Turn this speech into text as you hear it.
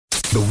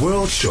The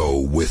World Show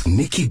with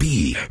Nikki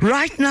B.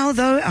 Right now,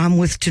 though, I'm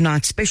with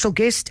tonight's special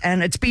guest,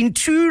 and it's been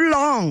too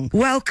long.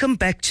 Welcome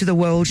back to The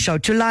World Show,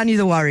 Thulani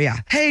the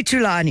Warrior. Hey,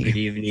 Thulani. Good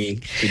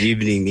evening. Good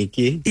evening,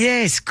 Nikki.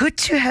 Yes, good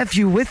to have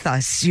you with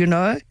us, you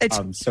know.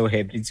 I'm so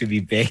happy to be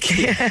back.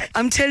 Yeah,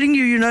 I'm telling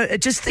you, you know,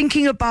 just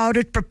thinking about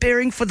it,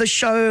 preparing for the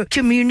show,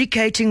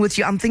 communicating with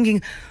you, I'm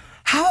thinking,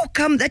 how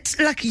come? That's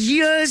like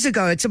years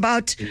ago. It's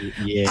about,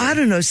 I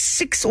don't know,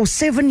 6 or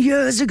 7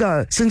 years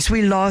ago since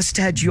we last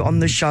had you on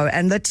the show.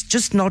 And that's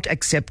just not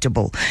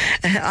acceptable.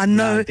 I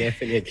know. No,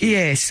 definitely.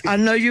 Yes, I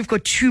know you've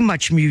got too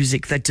much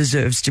music that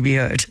deserves to be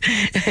heard.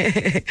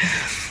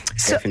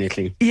 So,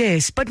 definitely.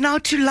 Yes, but now,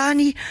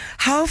 Thulani,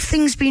 how have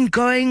things been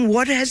going?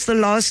 What has the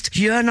last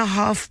year and a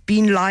half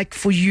been like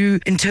for you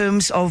in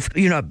terms of,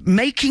 you know,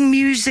 making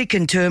music,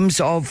 in terms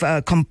of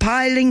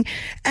compiling,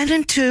 and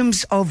in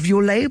terms of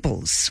your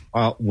labels?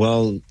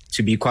 Well,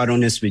 to be quite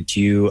honest with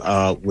you,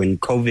 when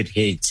COVID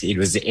hit, it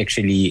was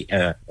actually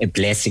a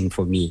blessing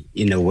for me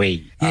in a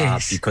way.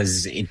 Yes.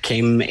 Because it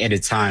came at a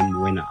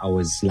time when I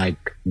was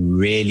like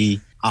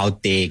really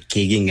out there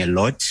gigging a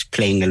lot,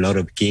 playing a lot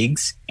of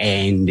gigs.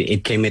 And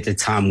it came at a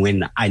time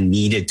when I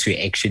needed to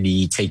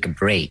actually take a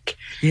break.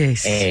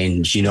 Yes.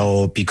 And, you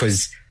know,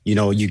 because, you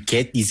know, you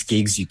get these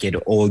gigs, you get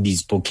all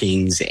these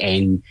bookings,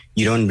 and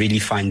you don't really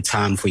find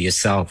time for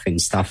yourself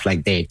and stuff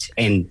like that.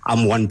 And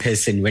I'm one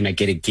person, when I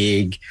get a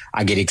gig,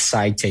 I get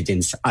excited,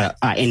 and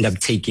I end up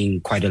taking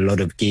quite a lot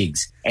of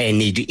gigs.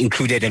 And it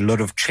included a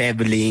lot of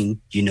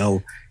traveling, you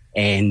know,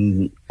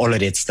 and all of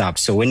that stuff.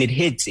 So when it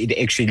hit, it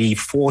actually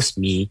forced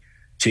me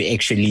to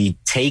actually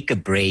take a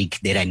break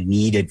that I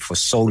needed for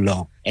so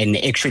long and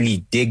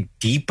actually dig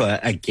deeper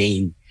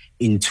again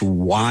into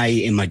why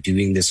am I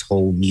doing this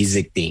whole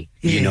music thing,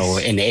 you know,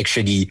 and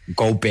actually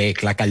go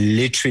back. Like I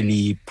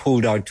literally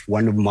pulled out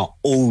one of my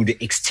old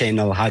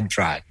external hard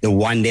drive, the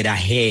one that I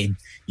had,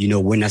 you know,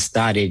 when I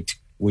started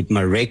with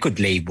my record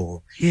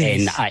label.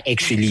 And I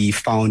actually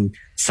found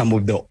some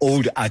of the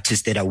old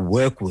artists that I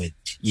work with,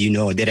 you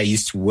know, that I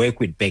used to work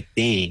with back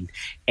then.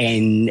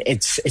 And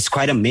it's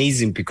quite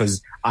amazing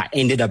because I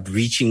ended up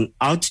reaching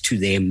out to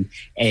them,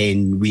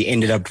 and we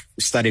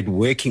started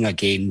working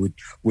again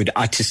with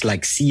artists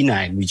like Sina,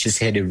 and we just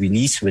had a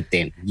release with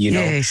them, you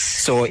know.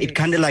 So it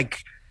kind of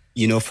like,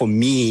 you know, for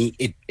me,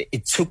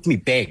 it took me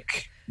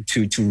back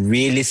to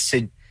really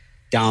sit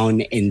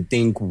down and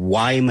think,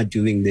 why am I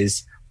doing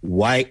this?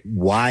 Why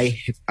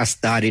have I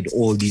started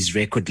all these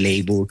record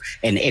label,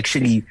 and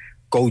actually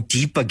go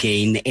deep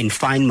again and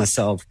find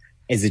myself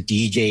as a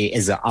DJ,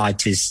 as an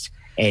artist.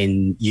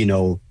 And, you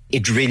know,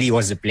 it really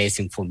was a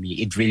blessing for me.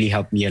 It really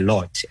helped me a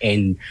lot.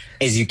 And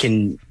as you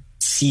can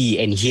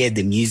see and hear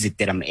the music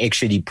that I'm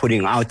actually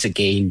putting out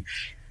again,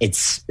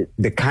 it's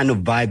the kind of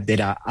vibe that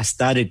I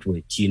started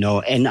with, you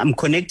know, and I'm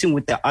connecting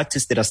with the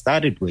artists that I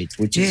started with,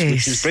 which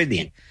is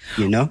brilliant,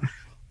 you know.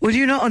 Well,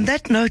 you know, on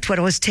that note, what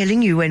I was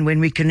telling you when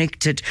we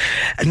connected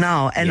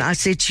now, and I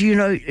said, you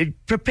know,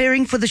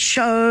 preparing for the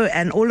show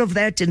and all of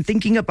that and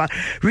thinking about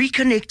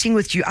reconnecting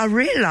with you, I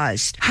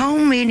realized how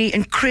many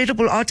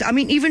incredible artists, I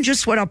mean, even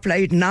just what I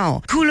played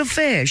now, Cool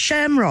Affair,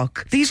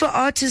 Shamrock, these were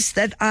artists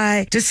that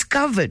I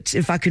discovered,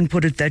 if I can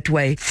put it that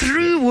way,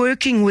 through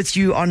working with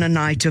you on A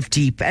Night of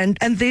Deep. And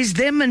there's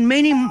them and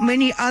many,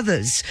 many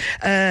others.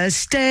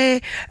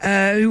 Stay,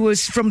 who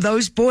was from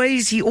Those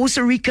Boys, he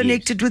also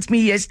reconnected with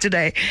me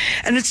yesterday.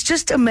 And it's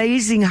just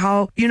amazing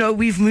how, you know,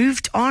 we've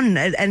moved on,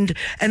 and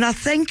I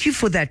thank you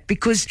for that,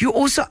 because you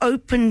also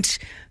opened,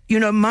 you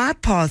know, my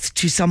path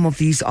to some of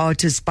these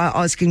artists by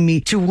asking me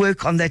to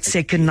work on that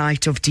second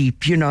Night of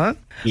Deep, you know?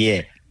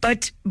 Yeah.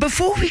 But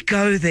before we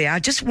go there, I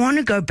just want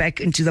to go back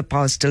into the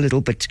past a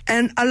little bit.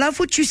 And I love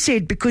what you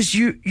said, because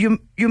you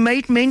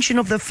made mention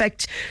of the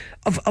fact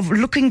of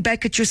looking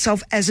back at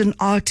yourself as an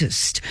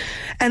artist.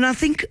 And I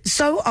think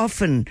so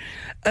often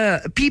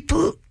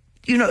people,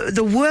 you know,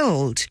 the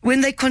world,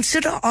 when they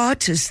consider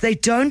artists, they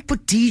don't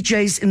put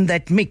DJs in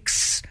that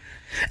mix.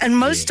 And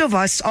most of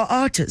us are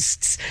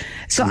artists.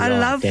 So I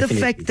love the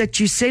fact that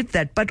you said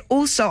that. But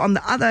also, on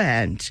the other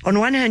hand, on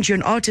one hand, you're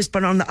an artist,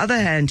 but on the other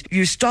hand,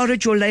 you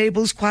started your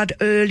labels quite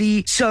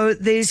early. So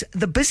there's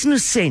the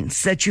business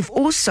sense that you've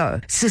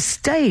also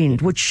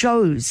sustained, which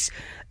shows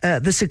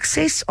the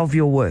success of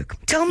your work.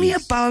 Tell me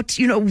about,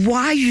 you know,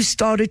 why you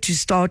started to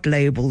start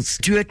labels,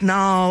 Do It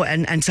Now,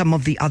 and some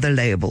of the other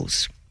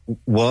labels.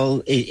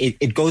 Well,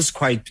 it goes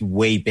quite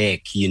way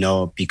back, you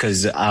know,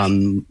 because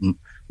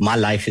my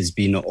life has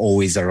been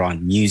always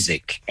around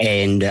music.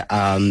 And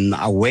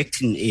I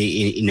worked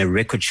in a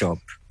record shop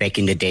back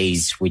in the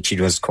days, which it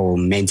was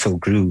called Mental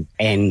Groove.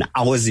 And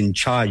I was in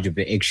charge of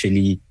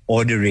actually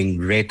ordering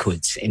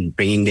records and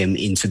bringing them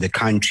into the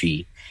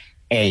country.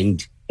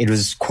 And it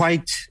was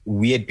quite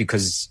weird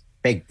because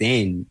back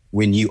then,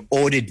 when you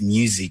ordered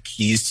music,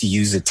 you used to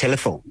use a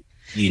telephone.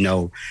 You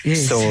know,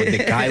 so the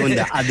guy on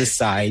the other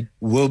side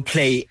will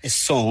play a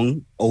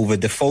song over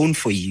the phone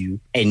for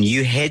you, and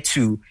you had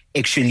to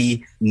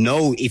actually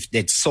know if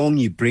that song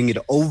you bring it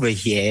over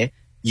here,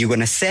 you're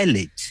going to sell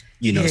it,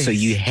 you know. So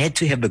you had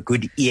to have a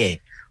good ear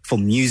for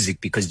music,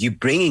 because you're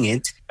bringing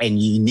it, and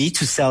you need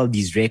to sell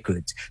these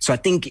records. So I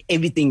think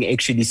everything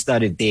actually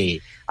started there.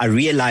 I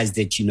realized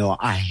that,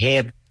 I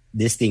have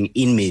this thing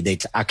in me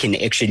that I can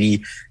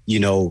actually,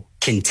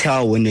 can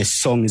tell when a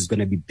song is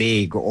going to be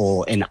big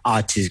or an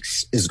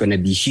artist is going to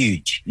be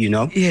huge,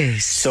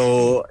 Yes.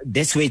 So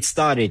that's where it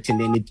started.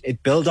 And then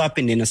it built up,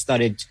 and then I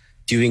started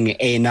doing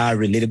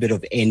A&R, a little bit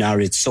of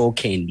A&R at Soul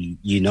Candy,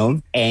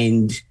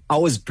 and I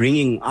was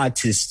bringing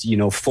artists,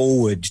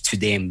 forward to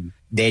them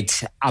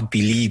that I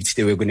believed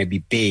they were going to be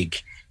big.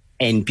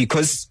 And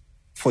because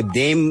for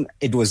them,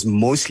 it was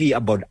mostly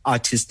about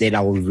artists that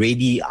are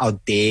already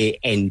out there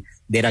and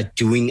that are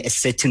doing a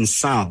certain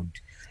sound.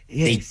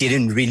 Yes. They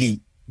didn't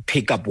really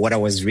pick up what I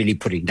was really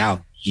putting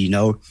down,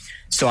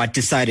 So I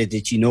decided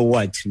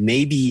that,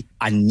 maybe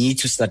I need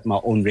to start my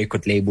own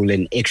record label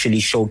and actually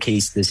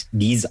showcase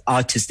these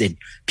artists that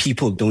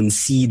people don't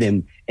see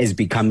them as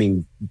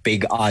becoming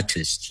big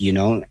artists,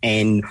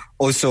 And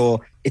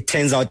also it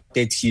turns out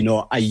that,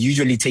 I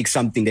usually take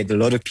something that a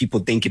lot of people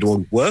think it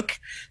won't work,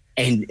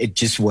 and it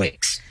just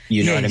works.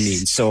 You know what I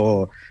mean?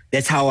 So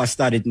that's how I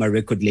started my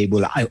record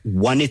label. I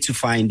wanted to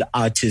find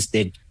artists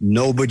that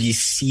nobody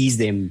sees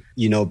them,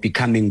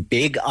 becoming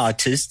big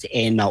artists.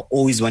 And I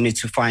always wanted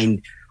to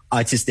find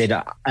artists that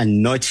are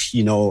not,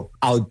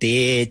 out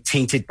there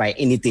tainted by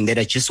anything, that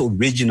are just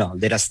original,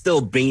 that are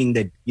still bringing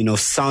that,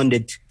 sound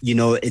that,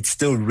 it's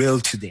still real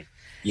to them.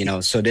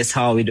 So that's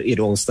how it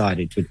all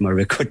started with my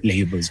record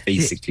labels,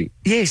 basically.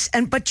 Yes,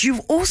 but you've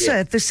also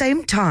at the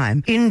same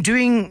time in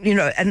doing,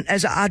 and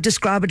as I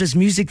describe it as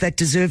music that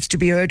deserves to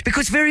be heard,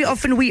 because very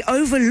often we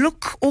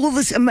overlook all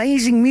this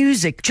amazing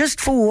music just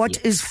for what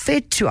is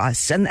fed to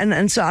us.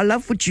 And so I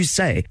love what you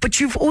say. But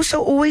you've also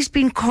always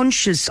been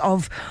conscious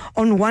of,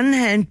 on one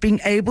hand, being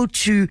able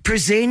to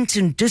present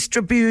and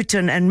distribute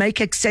and make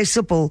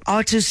accessible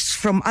artists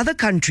from other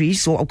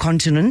countries or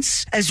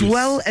continents, as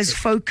well as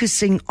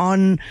focusing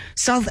on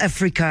South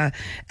Africa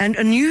and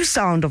a new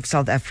sound of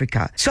South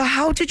Africa. So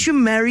how did you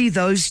marry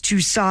those two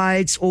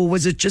sides, or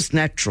was it just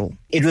natural?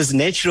 It was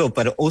natural,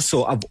 but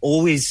also I've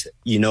always,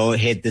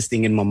 had this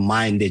thing in my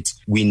mind that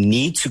we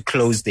need to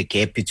close the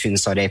gap between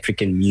South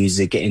African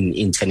music and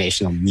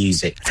international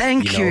music.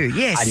 Thank you.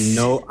 Yes.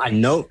 I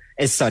know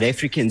as South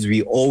Africans,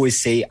 we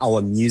always say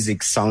our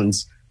music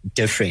sounds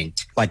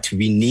different, but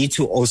we need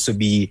to also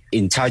be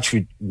in touch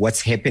with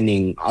what's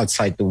happening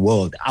outside the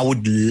world. I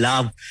would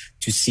love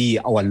to see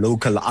our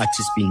local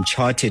artists being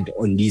charted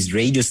on these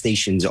radio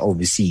stations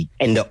overseas.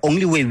 And the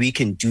only way we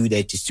can do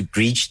that is to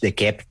bridge the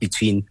gap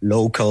between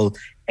local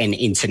and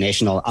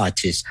international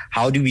artists.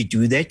 How do we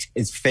do that?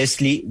 It's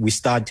firstly, we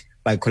start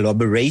by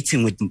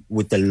collaborating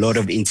with a lot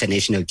of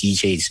international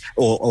DJs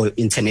or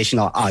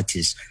international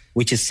artists,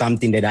 which is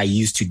something that I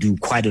used to do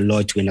quite a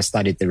lot when I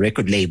started the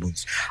record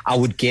labels. I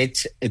would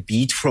get a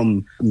beat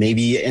from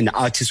maybe an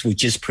artist would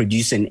just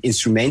produce an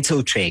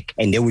instrumental track,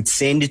 and they would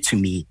send it to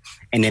me.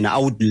 And then I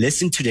would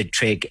listen to the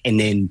track, and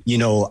then,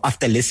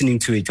 after listening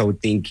to it, I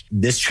would think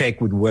this track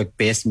would work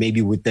best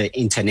maybe with the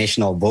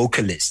international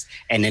vocalist.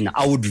 And then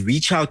I would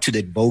reach out to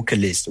that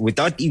vocalist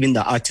without even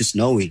the artist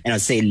knowing. And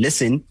I'd say,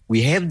 listen,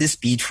 we have this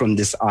beat from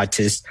this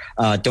artist.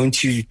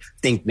 Don't you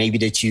think maybe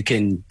that you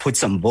can put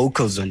some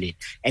vocals on it?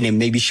 And then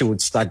maybe she would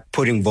start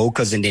putting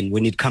vocals. And then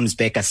when it comes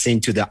back, I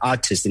send to the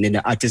artist. And then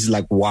the artist is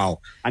like,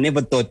 wow, I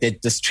never thought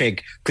that this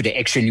track could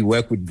actually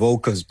work with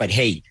vocals, but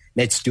hey,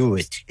 let's do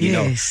it,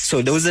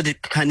 So those are the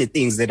kind of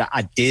things that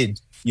I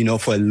did,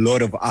 for a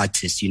lot of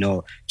artists,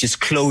 just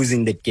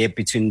closing the gap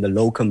between the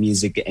local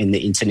music and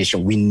the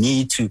international. We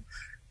need to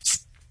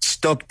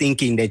stop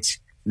thinking that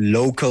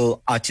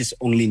local artists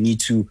only need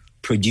to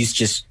produce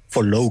just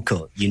for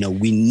local.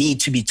 We need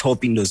to be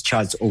topping those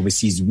charts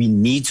overseas. We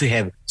need to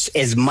have,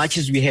 as much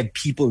as we have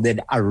people that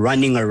are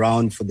running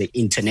around for the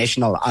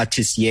international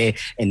artists here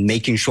and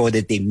making sure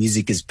that their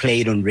music is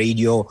played on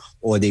radio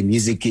or their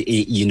music,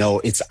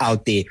 it's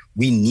out there.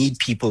 We need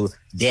people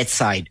that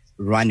side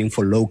running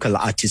for local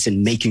artists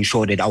and making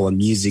sure that our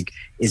music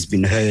is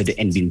being heard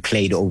and being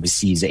played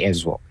overseas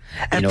as well.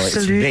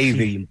 It's very,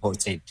 very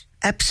important.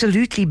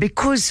 Absolutely,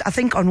 because I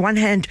think on one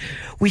hand,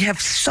 we have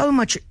so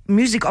much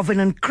music of an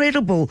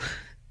incredible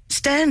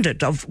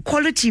standard of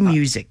quality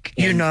music,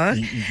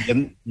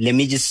 Let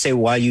me just say,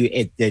 while you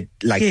at the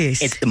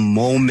at the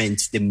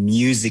moment, the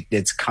music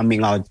that's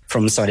coming out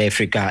from South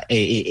Africa,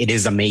 it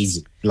is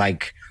amazing.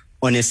 Like,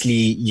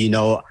 honestly,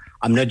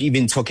 I'm not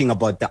even talking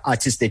about the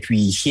artists that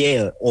we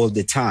hear all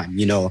the time,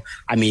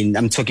 I mean,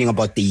 I'm talking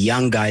about the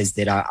young guys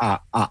that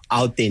are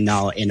out there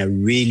now and are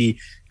really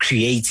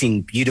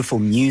creating beautiful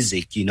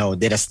music,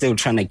 that are still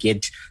trying to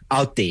get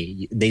out there.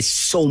 There's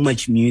so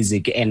much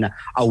music, and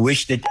I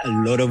wish that a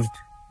lot of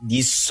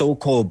these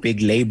so-called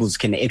big labels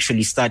can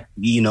actually start,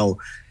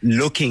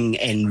 looking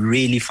and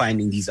really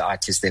finding these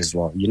artists as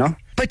well,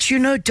 But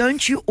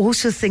don't you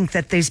also think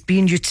that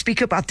you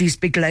speak about these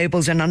big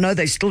labels, and I know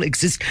they still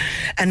exist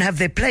and have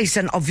their place,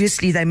 and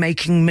obviously they're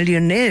making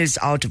millionaires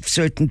out of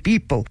certain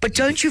people. But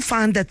don't you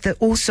find that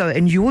also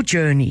in your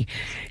journey,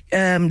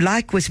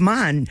 like with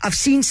mine, I've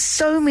seen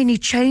so many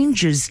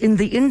changes in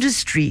the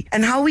industry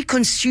and how we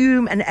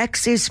consume and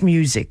access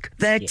music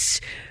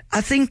that I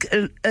think,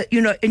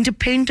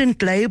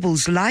 independent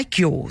labels like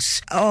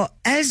yours are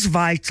as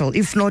vital,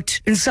 if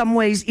not in some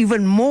ways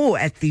even more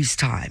at these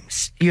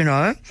times,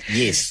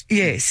 Yes.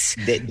 Yes.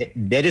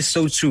 That is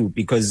so true,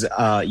 because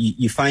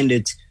you find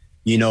it,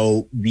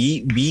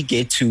 we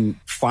get to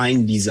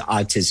find these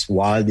artists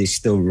while they're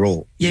still raw.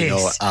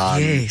 Yes.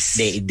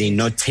 Yes. They're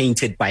not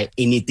tainted by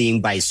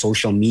anything, by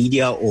social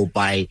media or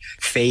by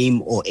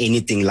fame or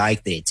anything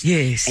like that.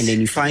 Yes. And then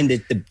you find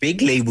that the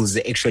big labels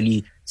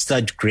actually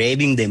start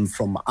grabbing them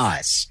from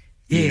us.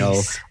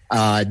 Yes.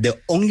 The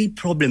only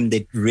problem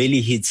that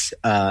really hits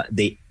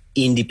the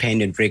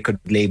independent record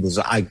labels,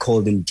 I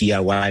call them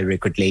DIY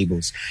record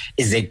labels,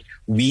 is that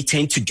we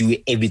tend to do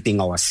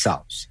everything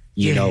ourselves.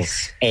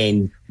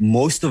 And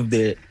most of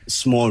the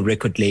small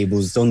record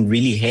labels don't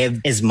really have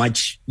as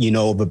much,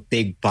 of a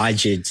big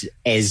budget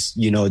as,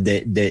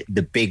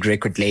 the big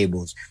record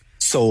labels.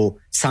 So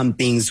some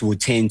things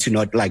would tend to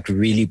not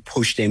really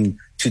push them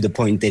to the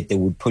point that they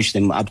would push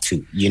them up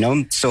to,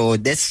 So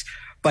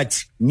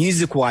but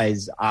music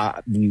wise,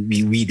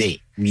 we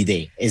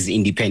there as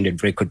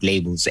independent record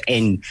labels.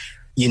 And,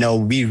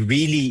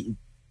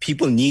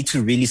 people need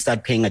to really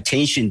start paying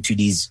attention to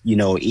these,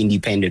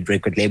 independent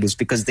record labels,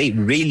 because they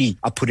really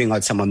are putting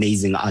out some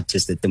amazing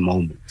artists at the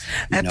moment.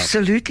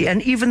 Absolutely.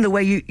 And even the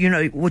way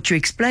what you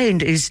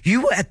explained is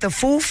you were at the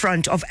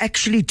forefront of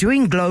actually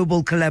doing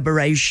global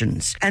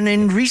collaborations. And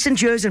in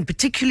recent years, and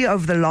particularly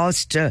over the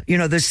last,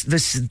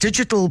 this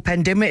digital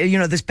pandemic,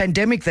 this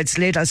pandemic that's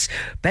led us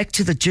back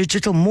to the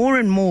digital, more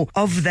and more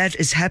of that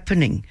is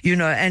happening,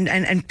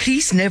 and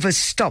please never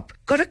stop.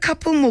 Got a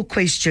couple more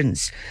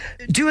questions.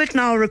 Do It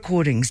Now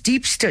recordings,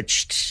 Deep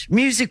Stitched,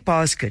 Music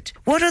Basket.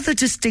 What are the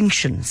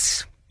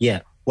distinctions?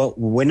 Yeah. Well,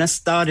 when I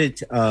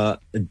started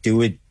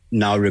Do It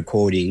Now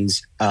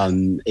recordings,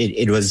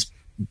 it was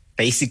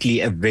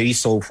basically a very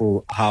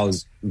soulful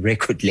house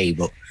record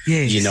label.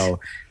 Yes.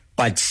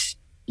 But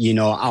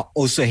I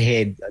also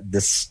had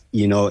this,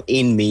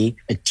 in me,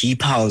 a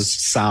deep house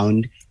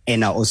sound,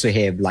 and I also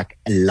have a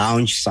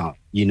lounge sound,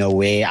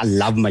 where I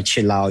love my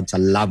chill out, I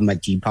love my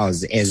deep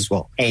house as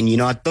well. And,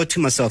 I thought to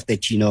myself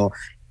that,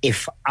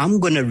 if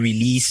I'm going to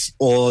release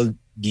all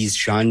these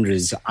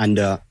genres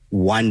under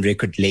one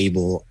record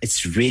label,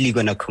 it's really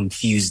going to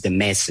confuse the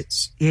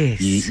masses.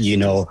 Yes.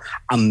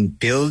 I'm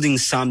building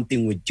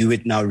something with Do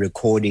It Now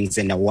recordings,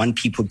 and I want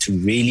people to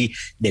really,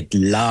 that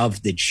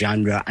love the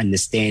genre,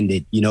 understand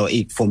it.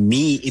 For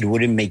me, it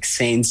wouldn't make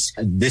sense.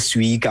 This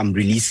week, I'm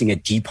releasing a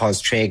deep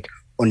house track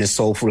on a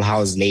soulful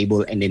house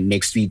label, and then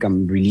next week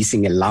I'm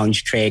releasing a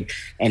lounge track,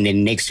 and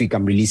then next week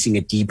I'm releasing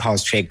a deep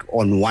house track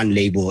on one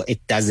label. It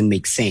doesn't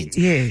make sense.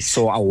 Yes.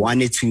 So I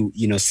wanted to,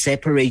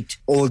 separate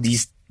all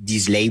these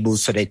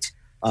labels so that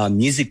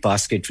Music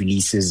Basket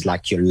releases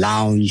your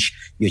lounge,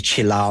 your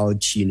chill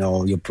out,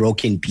 your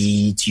broken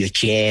beats, your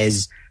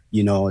jazz,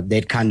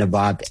 that kind of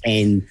vibe.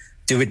 And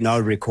Do It Now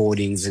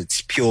recordings,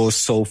 it's pure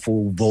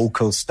soulful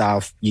vocal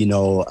stuff,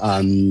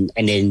 and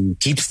then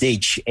Deep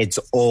Stage, it's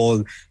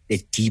all the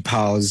deep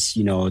house,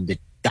 the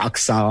dark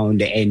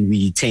sound, and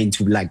we tend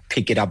to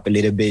pick it up a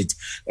little bit.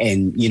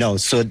 And,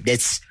 so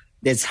that's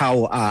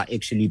how I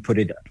actually put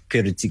it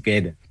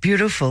together.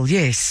 Beautiful,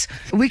 yes.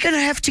 We're going to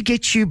have to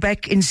get you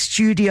back in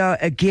studio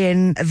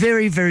again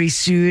very, very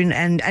soon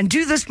and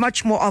do this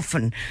much more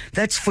often.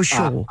 That's for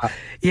sure.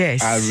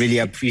 Yes. I really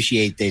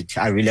appreciate it.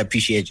 I really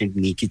appreciate it,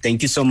 Nikki.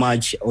 Thank you so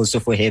much also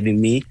for having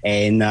me,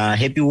 and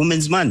happy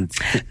Women's Month.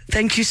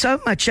 Thank you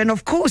so much. And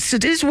of course,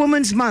 it is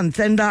Women's Month,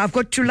 and I've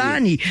got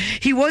Tulani. Yeah.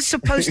 He was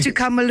supposed to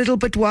come a little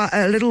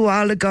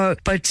while ago,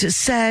 but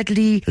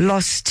sadly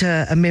lost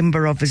a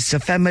member of his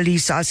family.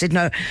 So I said,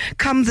 no,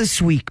 come this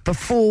week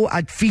before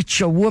I'd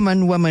feature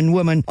woman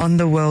on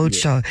The World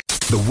Show.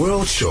 The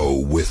World Show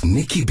with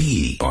Nikki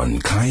B on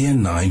Kaya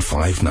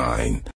 959.